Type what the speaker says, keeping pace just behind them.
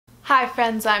Hi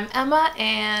friends, I'm Emma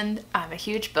and I'm a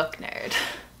huge book nerd.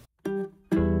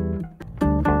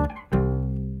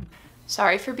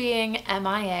 Sorry for being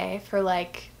MIA for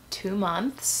like 2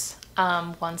 months.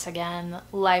 Once again,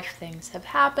 life things have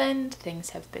happened, things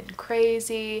have been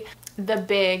crazy. The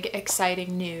big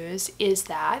exciting news is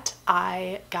that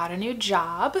I got a new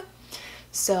job.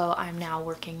 So I'm now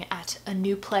working at a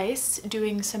new place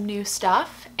doing some new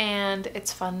stuff and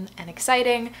it's fun and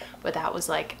exciting, but that was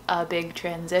like a big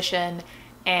transition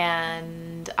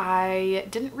and I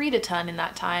didn't read a ton in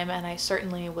that time and I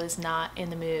certainly was not in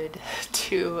the mood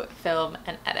to film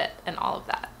and edit and all of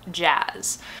that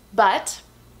jazz. But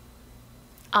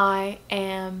I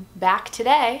am back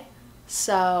today,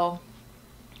 so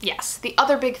yes. The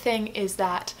other big thing is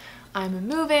that I'm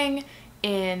moving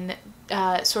in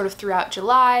sort of throughout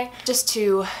July, just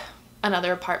to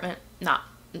another apartment, not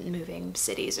moving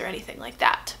cities or anything like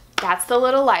that. That's the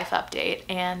little life update,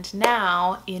 and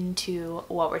now into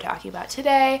what we're talking about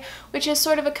today, which is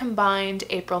sort of a combined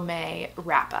April-May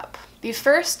wrap-up. The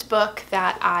first book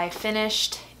that I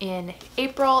finished in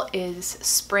April is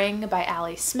Spring by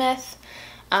Ali Smith.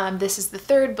 This is the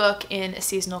third book in a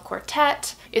seasonal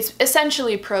quartet. It's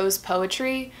essentially prose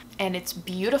poetry, and it's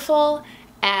beautiful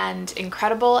and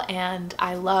incredible, and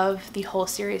I love the whole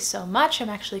series so much. I'm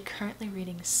actually currently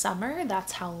reading Summer.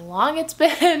 That's how long it's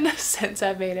been since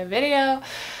I made a video,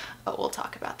 but we'll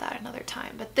talk about that another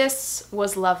time. But this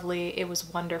was lovely. It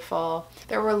was wonderful.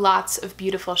 There were lots of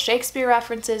beautiful Shakespeare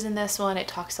references in this one. It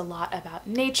talks a lot about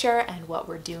nature and what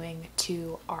we're doing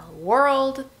to our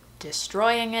world,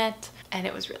 destroying it, and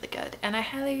it was really good, and I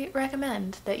highly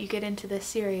recommend that you get into this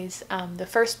series. The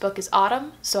first book is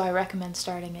Autumn, so I recommend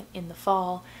starting it in the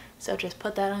fall, so just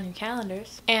put that on your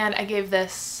calendars. And I gave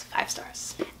this 5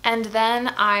 stars. And then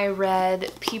I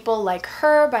read People Like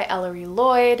Her by Ellery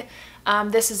Lloyd.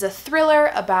 This is a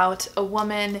thriller about a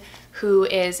woman who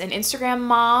is an Instagram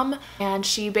mom, and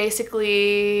she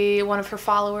basically, one of her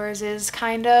followers is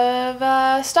kind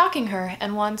of stalking her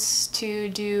and wants to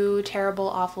do terrible,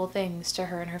 awful things to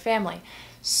her and her family.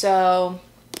 So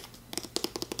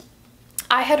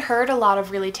I had heard a lot of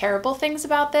really terrible things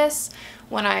about this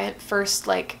when I first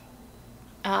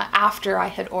after I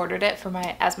had ordered it for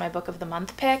as my book of the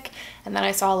month pick, and then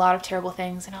I saw a lot of terrible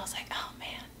things and I was like, oh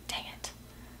man, dang it.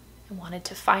 I wanted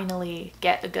to finally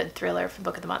get a good thriller for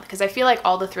book of the month, because I feel like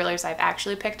all the thrillers I've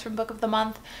actually picked from book of the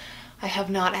month I have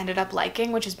not ended up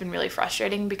liking, which has been really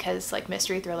frustrating because like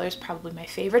mystery thriller is probably my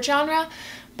favorite genre,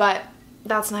 but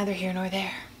that's neither here nor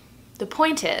there. The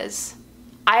point is,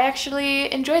 I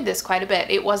actually enjoyed this quite a bit.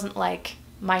 It wasn't like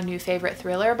my new favorite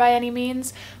thriller by any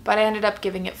means, but I ended up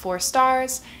giving it 4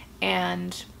 stars,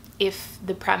 and if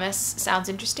the premise sounds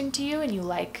interesting to you and you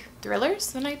like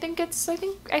thrillers, then I think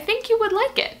you would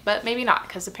like it, but maybe not,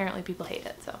 because apparently people hate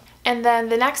it. So. And then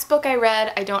the next book I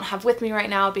read, I don't have with me right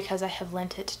now because I have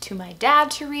lent it to my dad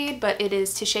to read, but it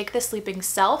is To Shake the Sleeping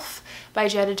Self by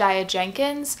Jedediah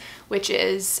Jenkins, which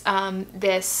is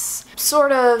this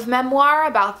sort of memoir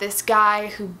about this guy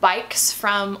who bikes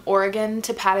from Oregon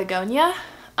to Patagonia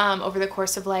over the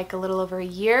course of like a little over a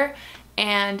year,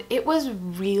 and it was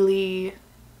really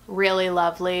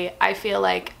lovely. I feel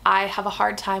like I have a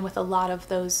hard time with a lot of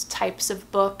those types of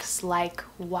books like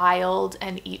Wild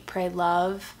and Eat, Pray,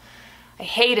 Love. I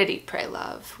hated Eat, Pray,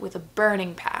 Love with a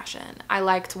burning passion. I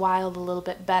liked Wild a little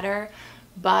bit better,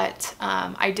 but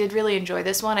I did really enjoy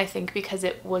this one, I think because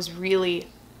it was really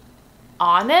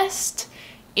honest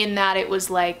in that it was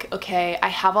like, okay, I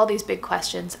have all these big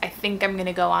questions. I think I'm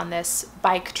gonna go on this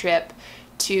bike trip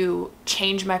to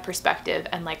change my perspective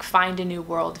and like find a new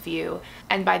worldview.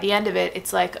 And by the end of it,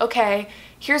 it's like, okay,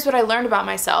 here's what I learned about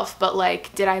myself, but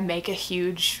like, did I make a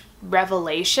huge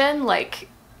revelation? Like,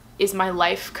 is my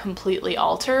life completely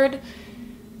altered?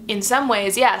 In some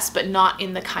ways, yes, but not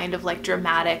in the kind of like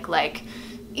dramatic, like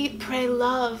Eat, Pray,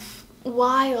 Love,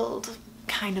 Wild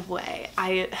kind of way.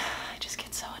 I just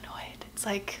get so annoyed. It's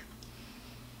like,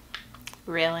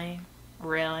 really?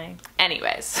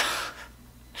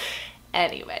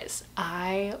 Anyways,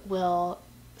 I will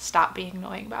stop being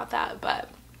annoying about that, but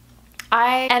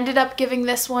I ended up giving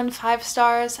this one 5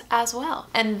 stars as well.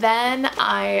 And then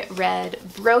I read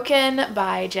Broken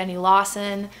by Jenny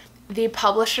Lawson. The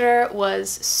publisher was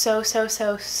so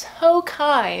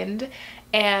kind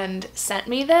and sent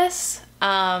me this.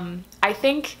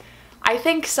 I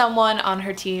think someone on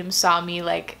her team saw me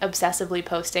like obsessively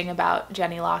posting about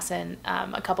Jenny Lawson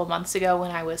a couple months ago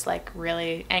when I was like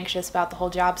really anxious about the whole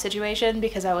job situation,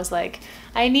 because I was like,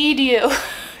 I need you.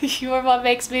 You are what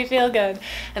makes me feel good.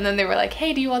 And then they were like,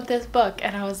 hey, do you want this book?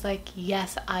 And I was like,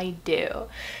 yes, I do.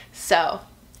 So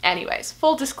Anyways,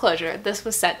 full disclosure, this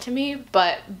was sent to me,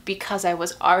 but because I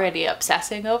was already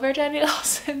obsessing over Jenny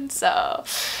Lawson, so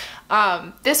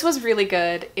this was really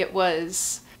good. It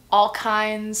was all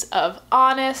kinds of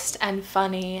honest and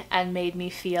funny and made me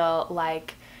feel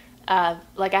like I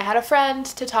had a friend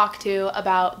to talk to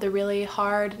about the really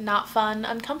hard, not fun,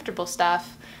 uncomfortable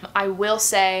stuff. I will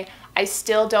say I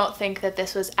still don't think that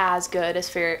this was as good as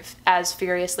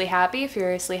Furiously Happy.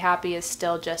 Furiously Happy is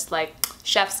still just like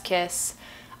chef's kiss.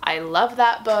 I love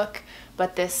that book,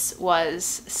 but this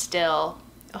was still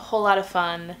a whole lot of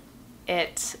fun.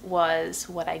 It was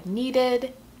what I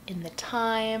needed in the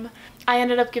time. I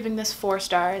ended up giving this 4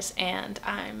 stars, and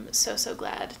I'm so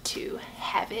glad to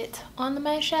have it on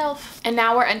my shelf. And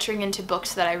now we're entering into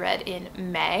books that I read in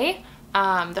May.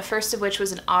 The first of which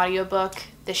was an audiobook,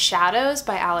 The Shadows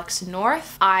by Alex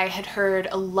North. I had heard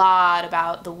a lot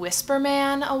about The Whisper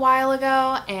Man a while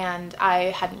ago, and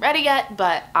I hadn't read it yet,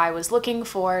 but I was looking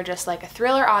for just like a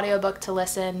thriller audiobook to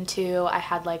listen to. I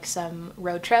had like some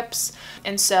road trips,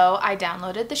 and so I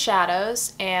downloaded The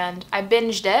Shadows and I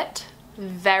binged it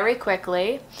very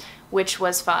quickly, which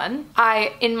was fun.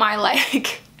 In my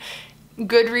like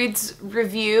Goodreads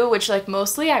review, which like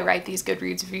mostly I write these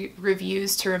Goodreads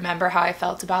reviews to remember how I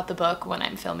felt about the book when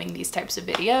I'm filming these types of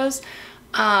videos.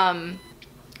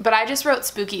 But I just wrote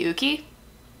Spooky Ookie.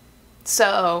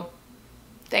 So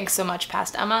thanks so much,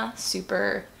 Past Emma.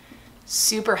 Super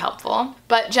helpful.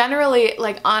 But generally,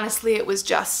 like honestly, it was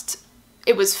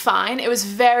fine. It was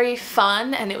very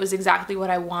fun, and it was exactly what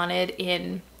I wanted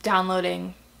in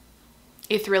downloading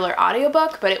a thriller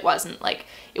audiobook, but it wasn't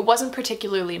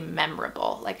particularly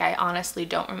memorable. Like I honestly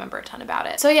don't remember a ton about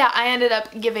it. So yeah, I ended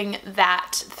up giving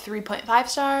that 3.5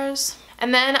 stars.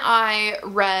 And then I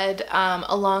read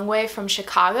A Long Way from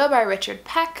Chicago by Richard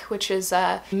Peck, which is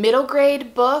a middle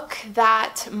grade book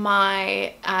that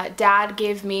my dad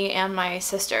gave me and my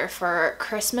sister for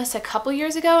Christmas a couple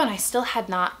years ago, and I still had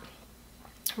not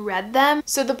read them.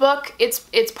 So the book,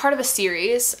 it's part of a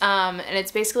series, and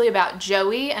it's basically about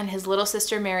Joey and his little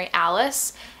sister Mary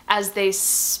Alice as they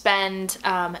spend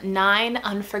 9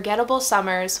 unforgettable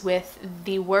summers with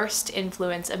the worst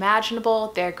influence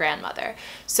imaginable, their grandmother.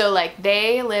 So like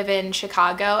they live in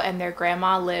Chicago and their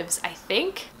grandma lives, I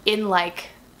think, in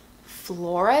like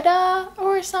Florida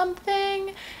or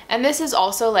something. And this is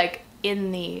also like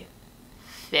in the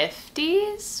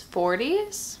 50s,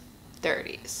 40s,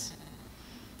 30s.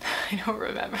 I don't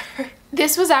remember.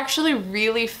 This was actually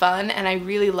really fun, and I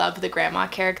really love the grandma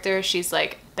character. She's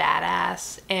like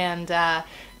badass, and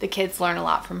the kids learn a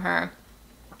lot from her,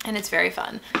 and it's very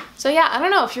fun. So yeah, I don't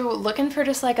know, if you're looking for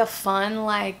just like a fun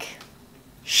like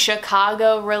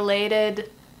Chicago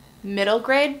related middle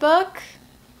grade book,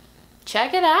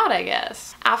 check it out, I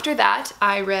guess. After that,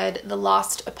 I read The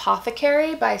Lost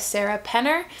Apothecary by Sarah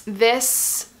Penner.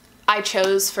 This I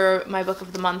chose for my book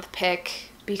of the month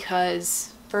pick because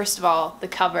first of all, the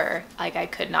cover, like I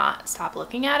could not stop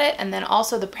looking at it. And then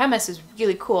also the premise is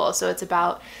really cool. So it's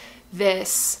about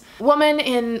this woman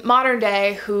in modern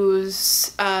day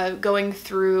who's going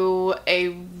through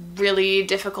a really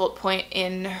difficult point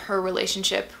in her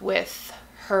relationship with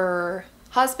her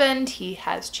husband. He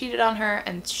has cheated on her,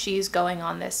 and she's going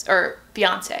on this, or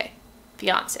fiance,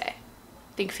 I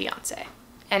think fiance.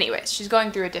 Anyways, she's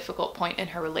going through a difficult point in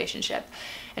her relationship,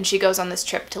 and she goes on this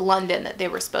trip to London that they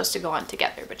were supposed to go on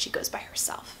together, but she goes by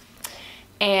herself.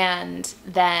 And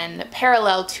then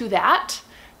parallel to that,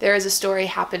 there is a story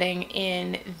happening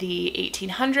in the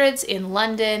 1800s in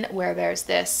London where there's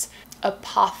this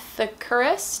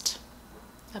apothecarist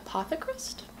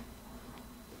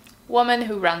woman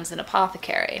who runs an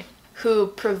apothecary who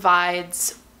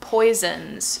provides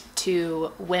poisons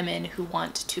to women who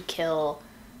want to kill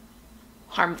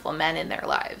harmful men in their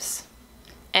lives.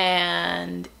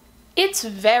 And it's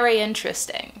very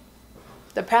interesting.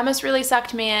 The premise really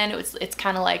sucked me in. It's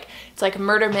kind of like, it's like a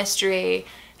murder mystery,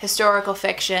 historical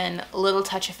fiction, a little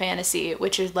touch of fantasy,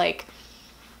 which is like,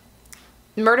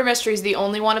 murder mystery is the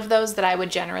only one of those that I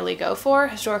would generally go for.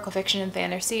 Historical fiction and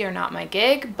fantasy are not my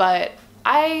gig, but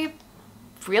I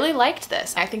really liked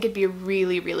this. I think it'd be a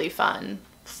really fun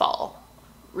fall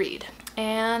read.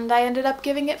 And I ended up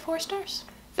giving it 4 stars.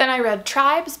 Then I read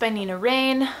Tribes by Nina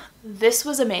Raine. This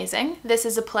was amazing. This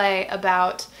is a play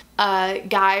about a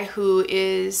guy who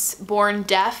is born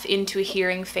deaf into a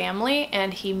hearing family,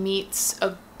 and he meets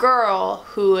a girl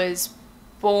who is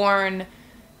born,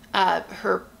 I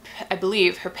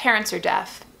believe her parents are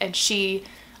deaf, and she,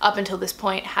 up until this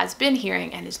point, has been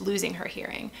hearing and is losing her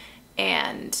hearing.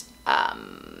 And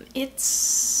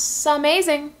it's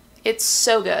amazing. It's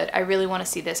so good. I really want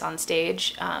to see this on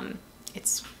stage.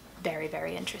 It's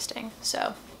very interesting.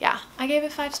 So yeah, I gave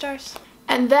it 5 stars.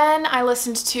 And then I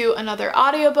listened to another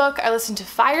audiobook. I listened to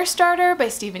Firestarter by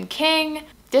Stephen King.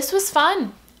 This was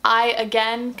fun. I,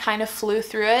 again, kind of flew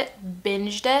through it,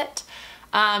 binged it.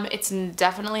 It's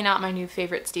definitely not my new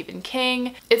favorite Stephen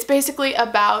King. It's basically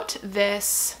about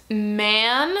this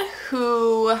man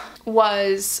who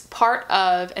was part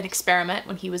of an experiment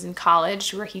when he was in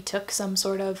college where he took some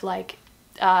sort of like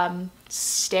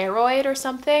steroid or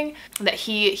something that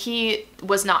he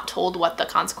was not told what the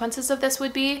consequences of this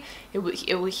would be.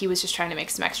 He was just trying to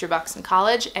make some extra bucks in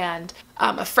college, and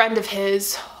a friend of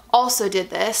his also did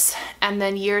this, and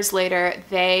then years later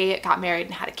they got married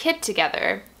and had a kid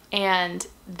together, and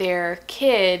their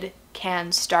kid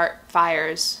can start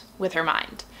fires with her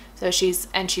mind. So she's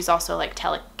also like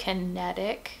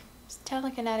telekinetic. Is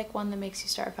telekinetic one that makes you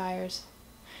start fires?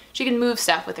 She can move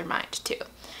stuff with her mind too.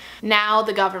 Now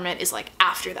the government is like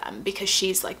after them because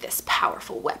she's like this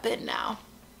powerful weapon now.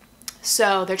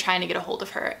 So they're trying to get a hold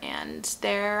of her and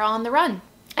they're on the run.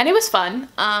 And it was fun.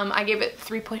 I gave it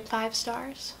 3.5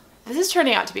 stars. This is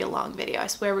turning out to be a long video. I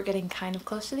swear we're getting kind of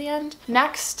close to the end.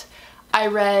 Next, I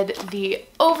read The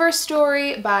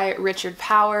Overstory by Richard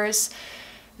Powers.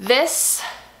 This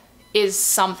is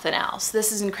something else.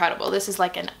 This is incredible. This is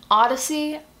like an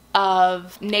odyssey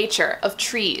of nature, of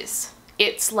trees.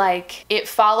 It's like, it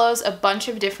follows a bunch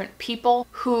of different people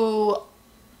who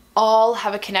all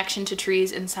have a connection to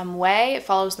trees in some way. It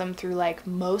follows them through like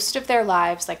most of their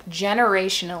lives, like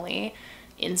generationally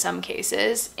in some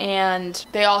cases, and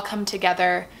they all come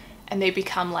together and they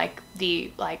become like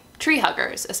the tree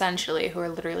huggers essentially, who are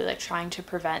literally like trying to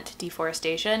prevent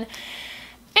deforestation.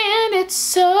 And it's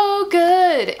so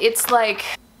good. It's like,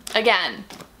 again,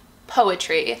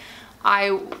 poetry.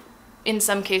 I in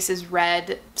some cases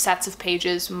read sets of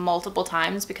pages multiple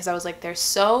times because I was like, there's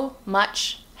so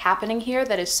much happening here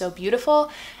that is so beautiful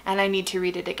and I need to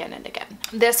read it again and again.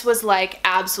 This was like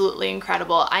absolutely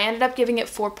incredible. I ended up giving it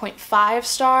 4.5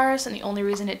 stars, and the only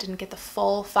reason it didn't get the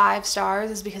full 5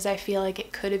 stars is because I feel like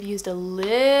it could have used a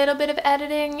little bit of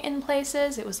editing in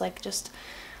places. It was like just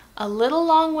a little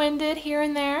long-winded here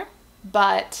and there,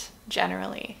 but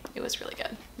generally it was really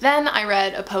good. Then I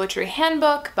read A Poetry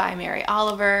Handbook by Mary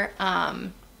Oliver.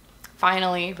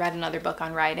 Finally read another book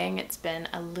on writing. It's been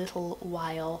a little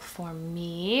while for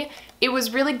me. It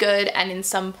was really good and in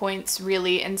some points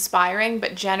really inspiring,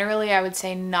 but generally I would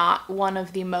say not one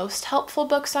of the most helpful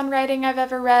books on writing I've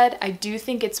ever read. I do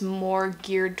think it's more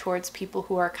geared towards people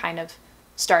who are kind of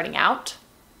starting out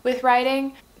with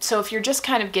writing. So if you're just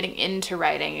kind of getting into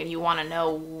writing and you want to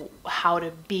know how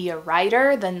to be a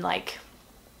writer, then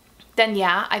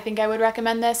yeah, I think I would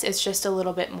recommend this. It's just a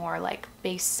little bit more like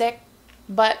basic,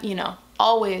 but you know,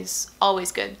 always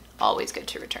good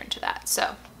to return to that.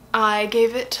 So I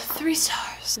gave it 3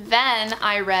 stars. Then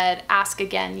I read Ask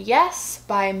Again Yes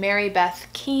by Mary Beth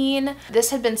Keane.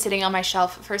 This had been sitting on my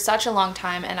shelf for such a long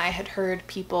time, and I had heard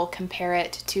people compare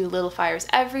it to Little Fires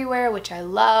Everywhere, which I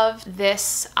loved.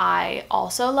 This I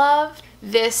also loved.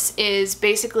 This is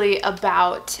basically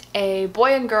about a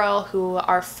boy and girl who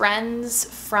are friends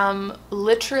from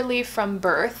literally from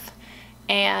birth,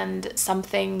 and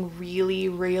something really,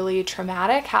 really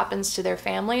traumatic happens to their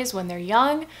families when they're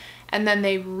young, and then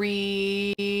they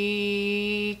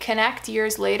reconnect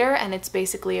years later, and it's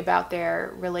basically about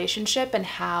their relationship and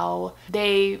how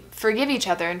they forgive each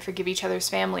other and forgive each other's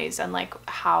families, and like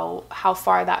how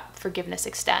far that forgiveness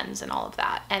extends and all of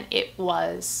that. And it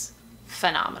was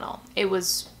phenomenal. It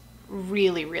was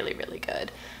really, really, really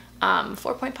good.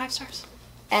 4.5 stars.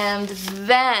 And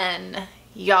then,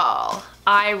 y'all,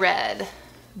 I read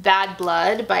Bad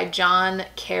Blood by John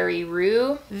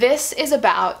Carreyrou. This is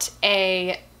about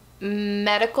a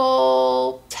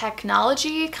medical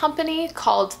technology company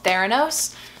called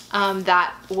Theranos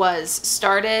that was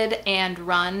started and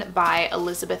run by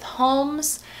Elizabeth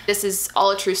Holmes. This is all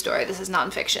a true story. This is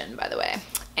nonfiction, by the way.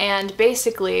 And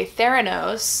basically,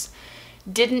 Theranos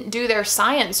didn't do their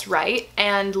science right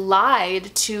and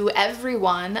lied to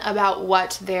everyone about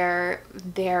what their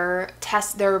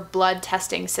blood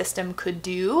testing system could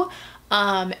do.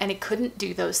 And it couldn't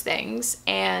do those things,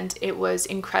 and it was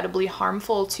incredibly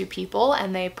harmful to people,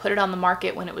 and they put it on the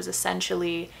market when it was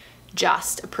essentially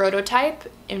just a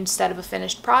prototype instead of a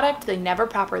finished product. They never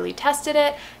properly tested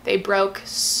it. They broke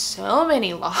so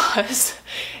many laws,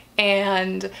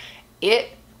 and it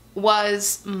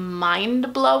was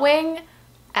mind-blowing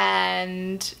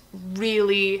and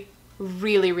really,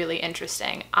 really, really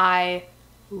interesting. I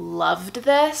loved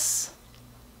this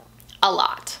a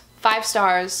lot. 5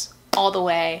 stars all the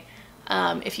way.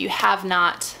 If you have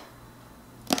not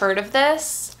heard of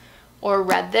this or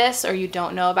read this, or you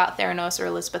don't know about Theranos or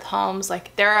Elizabeth Holmes,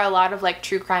 like there are a lot of like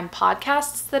true crime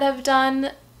podcasts that have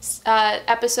done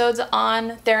episodes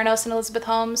on Theranos and Elizabeth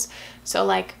Holmes. So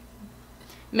like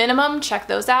minimum, check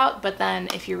those out. But then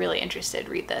if you're really interested,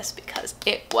 read this because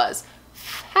it was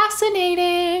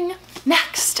fascinating.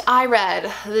 Next, I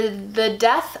read The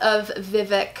Death of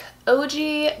Vivek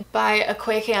Oji by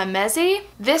Akwaeke Emezi.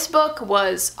 This book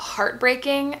was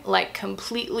heartbreaking, like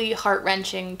completely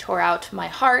heart-wrenching, tore out my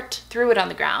heart, threw it on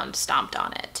the ground, stomped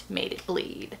on it, made it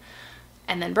bleed,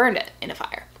 and then burned it in a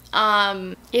fire.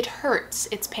 It hurts,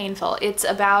 it's painful. It's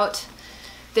about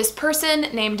this person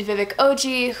named Vivek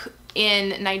Oji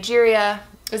in Nigeria,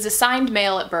 was assigned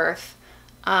male at birth,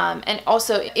 and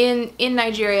also in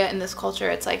Nigeria, in this culture,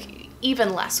 it's like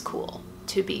even less cool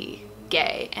to be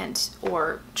gay and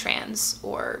or trans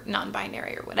or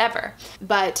non-binary or whatever.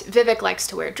 But Vivek likes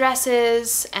to wear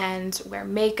dresses and wear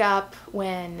makeup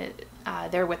when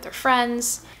they're with their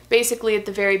friends. Basically, at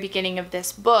the very beginning of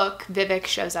this book, Vivek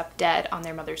shows up dead on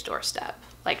their mother's doorstep,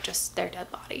 like just their dead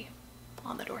body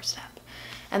on the doorstep.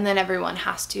 And then everyone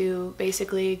has to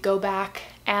basically go back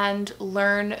and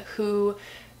learn who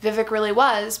Vivek really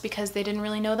was because they didn't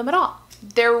really know them at all.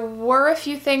 There were a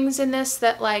few things in this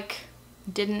that like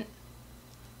didn't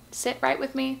sit right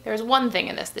with me. There's one thing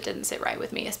in this that didn't sit right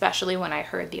with me, especially when I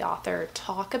heard the author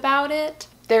talk about it.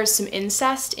 There's some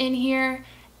incest in here,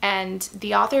 and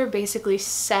the author basically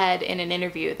said in an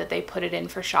interview that they put it in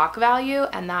for shock value,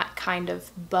 and that kind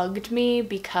of bugged me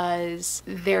because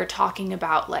they're talking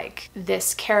about like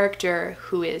this character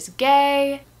who is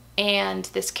gay and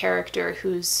this character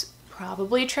who's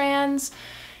probably trans,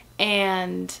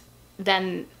 and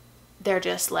then they're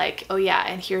just like, oh yeah,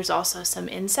 and here's also some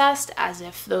incest, as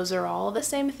if those are all the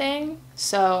same thing.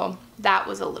 So that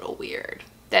was a little weird,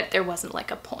 that there wasn't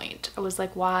like a point. I was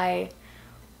like, why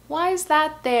is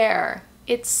that there?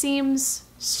 It seems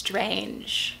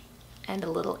strange and a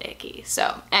little icky.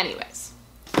 So anyways,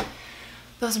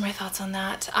 those are my thoughts on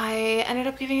that. I ended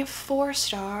up giving it 4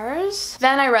 stars.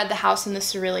 Then I read The House in the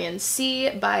Cerulean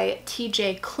Sea by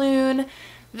TJ Klune.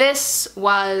 This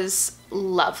was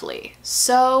lovely.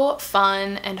 So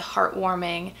fun and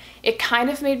heartwarming. It kind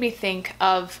of made me think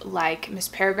of like Miss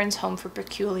Peregrine's Home for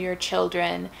Peculiar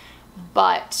Children,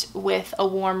 but with a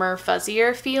warmer,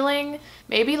 fuzzier feeling.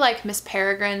 Maybe like Miss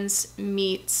Peregrine's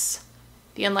meets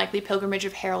The Unlikely Pilgrimage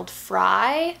of Harold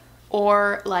Fry,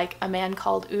 or like A Man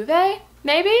Called Uwe,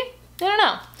 maybe? I don't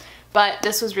know. But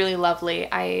this was really lovely.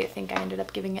 I think I ended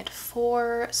up giving it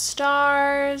 4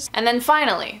 stars. And then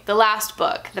finally, the last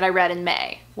book that I read in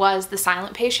May was The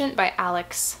Silent Patient by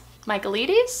Alex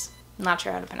Michaelides. I'm not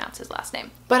sure how to pronounce his last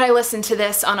name. But I listened to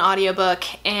this on audiobook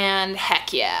and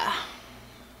heck yeah.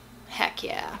 Heck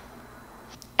yeah.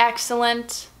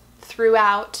 Excellent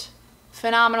throughout,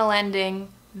 phenomenal ending,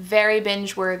 very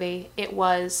binge-worthy. It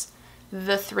was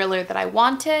the thriller that I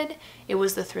wanted. It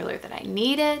was the thriller that I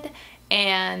needed.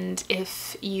 And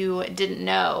if you didn't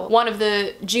know, one of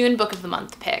the June Book of the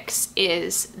Month picks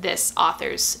is this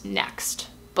author's next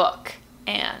book,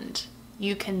 and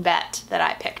you can bet that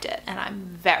I picked it, and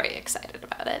I'm very excited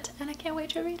about it, and I can't wait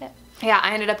to read it. Yeah,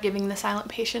 I ended up giving The Silent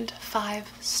Patient 5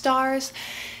 stars,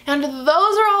 and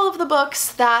those are all of the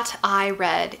books that I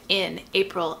read in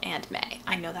April and May.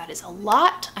 I know that is a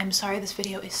lot. I'm sorry this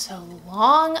video is so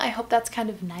long. I hope that's kind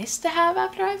of nice to have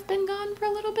after I've been gone for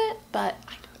a little bit, but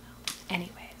I don't know.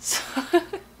 Anyways,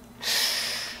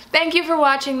 thank you for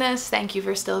watching this. Thank you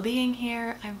for still being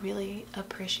here. I really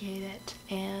appreciate it,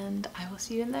 and I will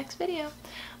see you in the next video.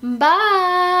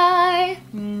 Bye!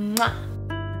 Mwah.